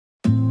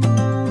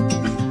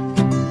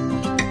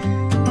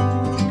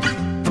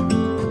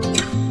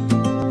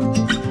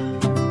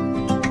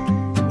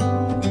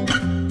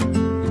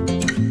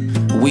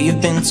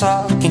We've been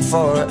talking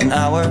for an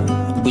hour,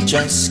 we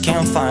just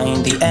can't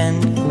find the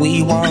end.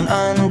 We won't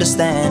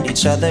understand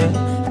each other.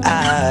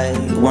 I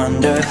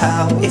wonder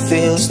how it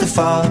feels to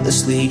fall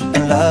asleep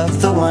and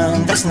love the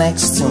one that's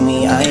next to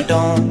me. I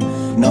don't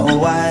know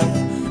why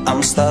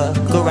I'm stuck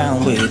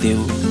around with you.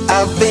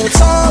 I've been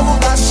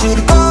told I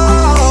should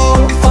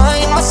go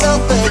find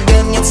myself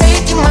again. You're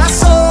taking my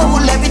soul,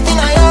 everything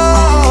I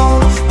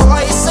own,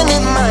 poison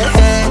in my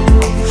head.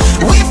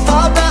 We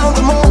fall down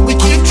the more we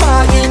keep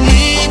trying,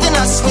 leaving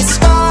us with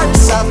scars.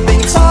 I've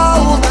been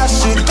told I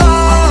should go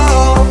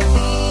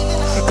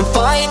and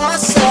find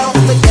myself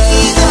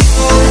again.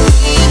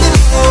 Even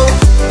though,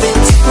 been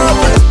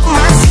told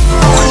my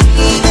soul,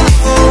 even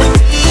though,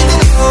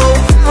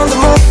 the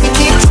more we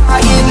keep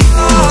trying.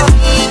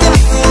 Even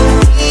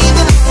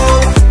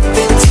though,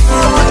 been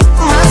told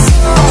my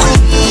soul,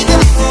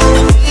 even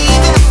though,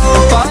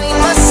 find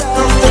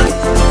myself again.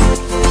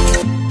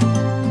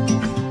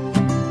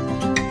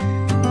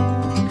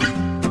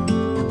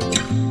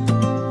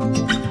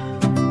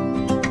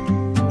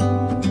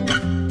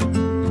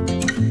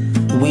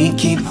 We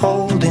keep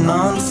holding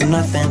on for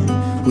nothing.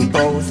 We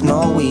both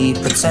know we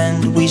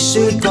pretend we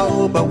should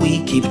go, but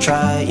we keep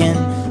trying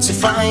to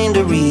find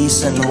a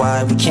reason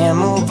why we can't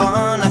move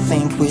on. I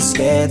think we're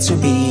scared to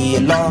be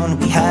alone.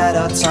 We had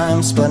our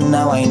times, but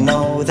now I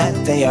know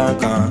that they are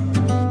gone.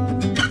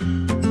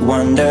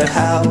 Wonder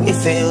how it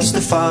feels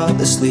to fall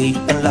asleep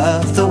and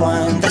love the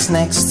one that's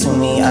next to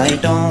me. I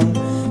don't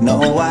know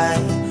why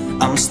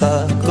I'm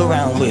stuck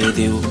around with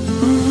you.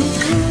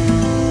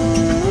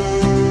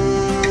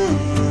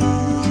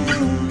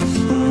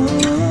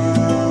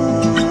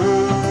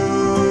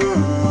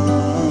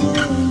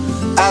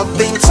 I've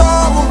been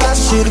told I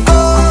should go